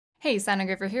Hey,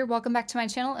 Engraver here. Welcome back to my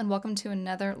channel and welcome to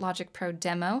another Logic Pro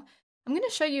demo. I'm going to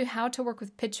show you how to work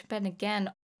with pitch bend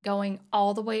again, going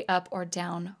all the way up or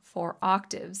down 4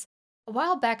 octaves. A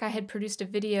while back I had produced a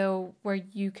video where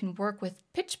you can work with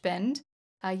pitch bend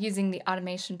using the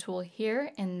automation tool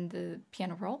here in the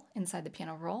piano roll, inside the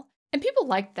piano roll. And people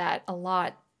liked that a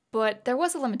lot, but there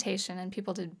was a limitation and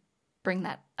people did bring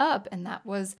that up, and that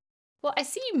was, well, I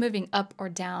see you moving up or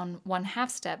down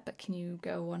 1/2 step, but can you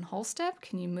go 1 whole step?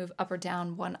 Can you move up or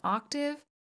down 1 octave?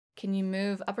 Can you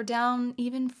move up or down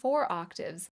even 4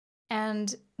 octaves?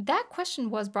 And that question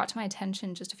was brought to my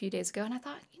attention just a few days ago, and I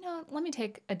thought, let me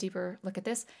take a deeper look at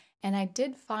this. And I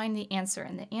did find the answer,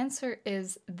 and the answer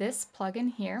is this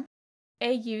plugin here,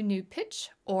 AU New Pitch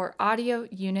or Audio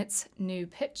Units New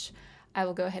Pitch. I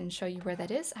will go ahead and show you where that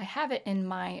is. I have it in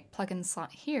my plugin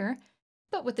slot here.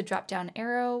 But with the drop-down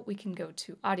arrow, we can go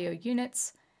to Audio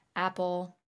Units,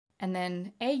 Apple, and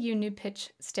then AU New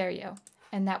Pitch Stereo,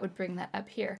 and that would bring that up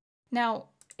here. Now,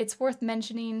 it's worth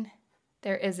mentioning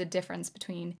there is a difference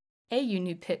between AU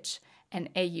New Pitch and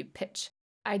AU Pitch.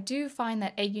 I do find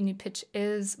that AU New Pitch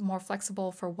is more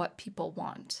flexible for what people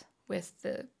want with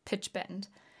the pitch bend.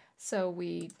 So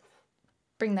we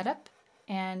bring that up,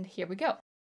 and here we go.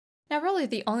 Now, really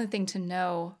the only thing to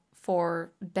know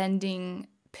for bending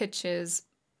pitches,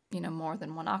 more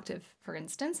than 1 octave, for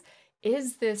instance,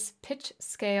 is this pitch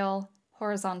scale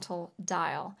horizontal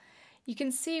dial. You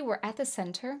can see we're at the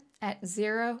center at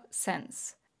 0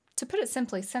 cents. To put it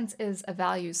simply, cents is a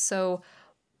value, so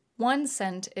 1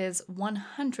 cent is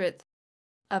 1/100th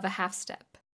of a 1/2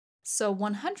 step. So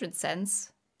 100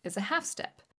 cents is a 1/2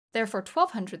 step. Therefore,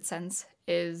 1200 cents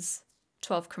is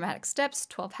 12 chromatic steps,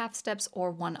 12 1/2 steps, or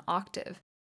 1 octave.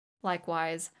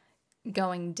 Likewise,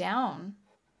 going down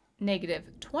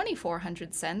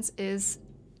 -2400 cents is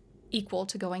equal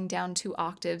to going down 2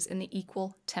 octaves in the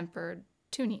equal tempered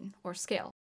tuning or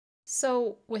scale.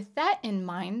 So with that in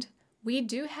mind, we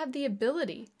do have the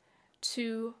ability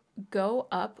to go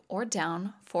up or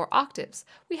down 4 octaves.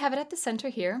 We have it at the center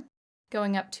here,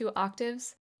 going up 2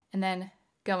 octaves and then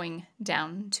going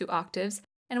down 2 octaves,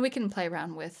 and we can play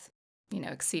around with,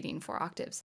 exceeding 4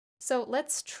 octaves. So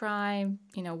let's try,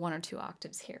 1 or 2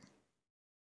 octaves here.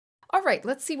 All right,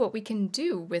 let's see what we can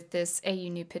do with this AU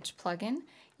New Pitch plugin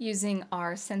using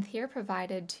our synth here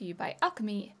provided to you by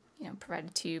Alchemy,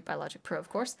 provided to you by Logic Pro, of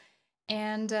course.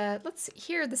 And let's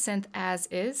hear the synth as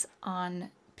is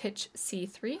on pitch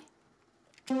C3.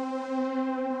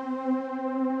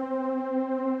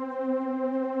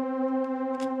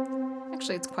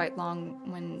 Actually, it's quite long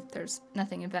when there's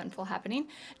nothing eventful happening,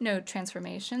 no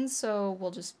transformations, so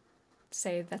we'll just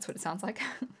say that's what it sounds like.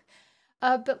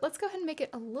 But let's go ahead and make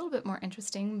it a little bit more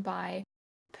interesting by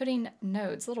putting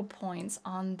nodes, little points,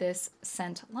 on this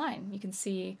cent line. You can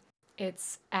see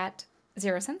it's at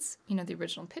 0 cents, the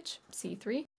original pitch,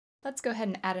 C3. Let's go ahead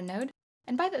and add a node.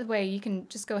 And by the way, you can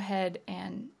just go ahead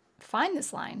and find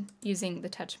this line using the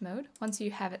touch mode. Once you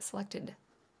have it selected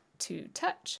to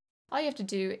touch, all you have to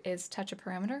do is touch a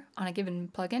parameter on a given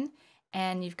plugin,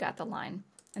 and you've got the line.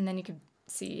 And then you can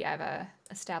see I've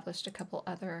established a couple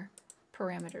other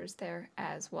parameters there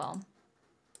as well.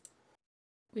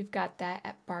 We've got that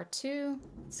at bar 2.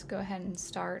 Let's go ahead and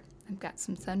start. I've got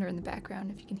some thunder in the background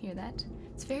if you can hear that.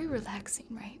 It's very relaxing,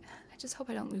 right? I just hope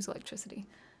I don't lose electricity.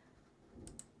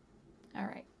 All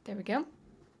right, there we go.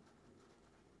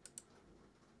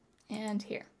 And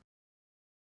here.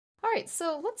 All right,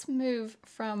 so let's move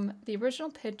from the original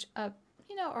pitch up,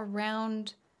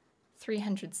 around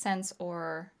 300 cents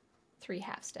or 3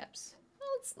 1/2 steps.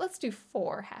 Let's do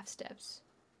 4 1/2 steps.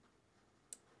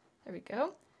 There we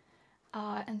go.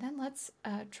 And then let's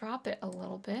drop it a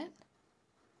little bit.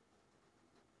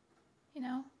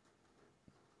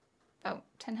 About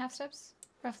 10 1/2 steps,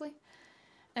 roughly.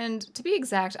 And to be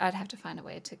exact, I'd have to find a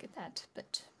way to get that,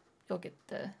 but you'll get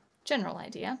the general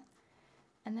idea.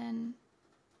 And then,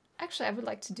 actually, I would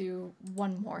like to do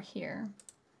one more here.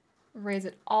 Raise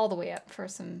it all the way up for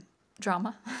some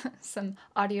drama, some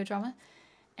audio drama.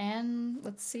 And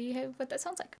let's see what that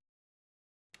sounds like.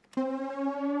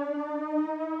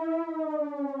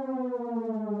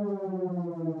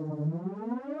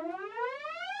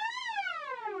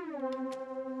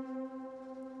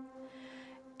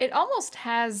 It almost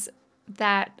has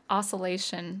that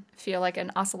oscillation feel, like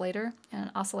an oscillator and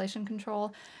an oscillation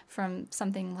control from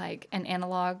something like an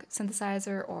analog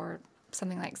synthesizer or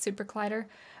something like SuperCollider.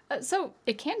 So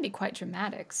it can be quite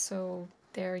dramatic. So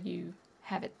there you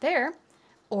have it there.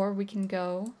 Or we can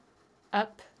go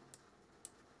up,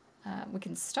 we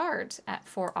can start at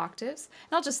 4 octaves.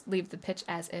 And I'll just leave the pitch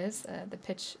as is, the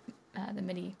pitch, the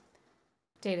MIDI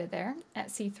data there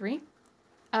at C3.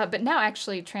 But now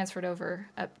actually transferred over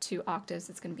up to octaves,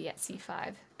 it's going to be at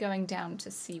C5, going down to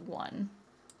C1.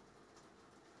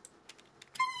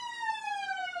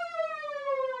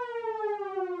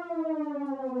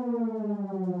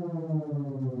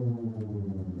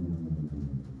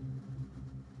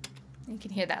 You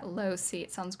can hear that low C,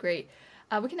 it sounds great.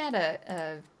 We can add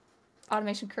a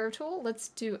automation curve tool. Let's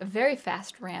do a very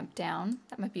fast ramp down.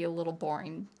 That might be a little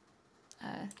boring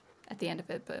at the end of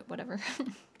it, but whatever.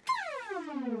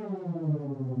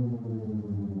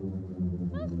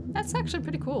 That's actually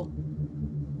pretty cool.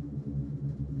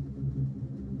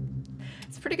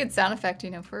 It's a pretty good sound effect,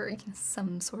 you know, for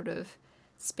some sort of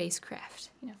spacecraft,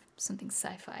 you know, something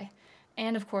sci-fi.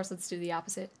 And of course, let's do the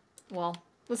opposite. Well,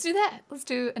 let's do that. Let's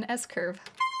do an S curve.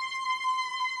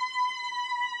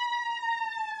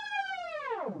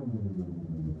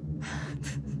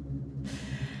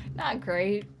 Not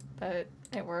great, but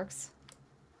it works.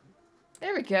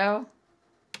 There we go.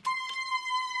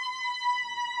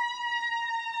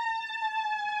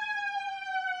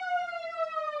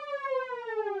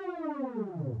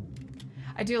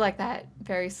 I do like that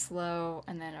very slow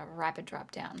and then a rapid drop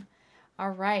down.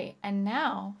 All right, and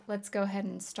now let's go ahead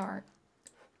and start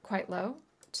quite low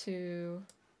to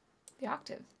the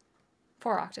octave.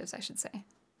 4 octaves, I should say.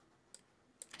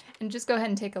 And just go ahead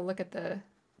and take a look at the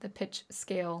pitch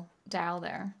scale dial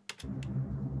there.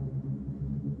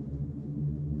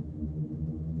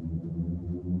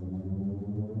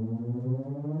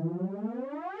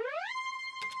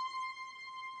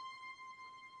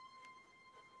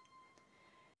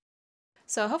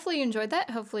 So hopefully you enjoyed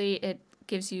that. Hopefully it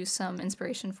gives you some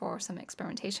inspiration for some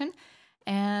experimentation.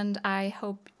 And I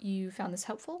hope you found this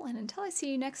helpful. And until I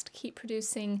see you next, keep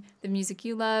producing the music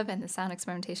you love and the sound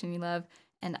experimentation you love.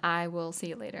 And I will see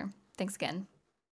you later. Thanks again.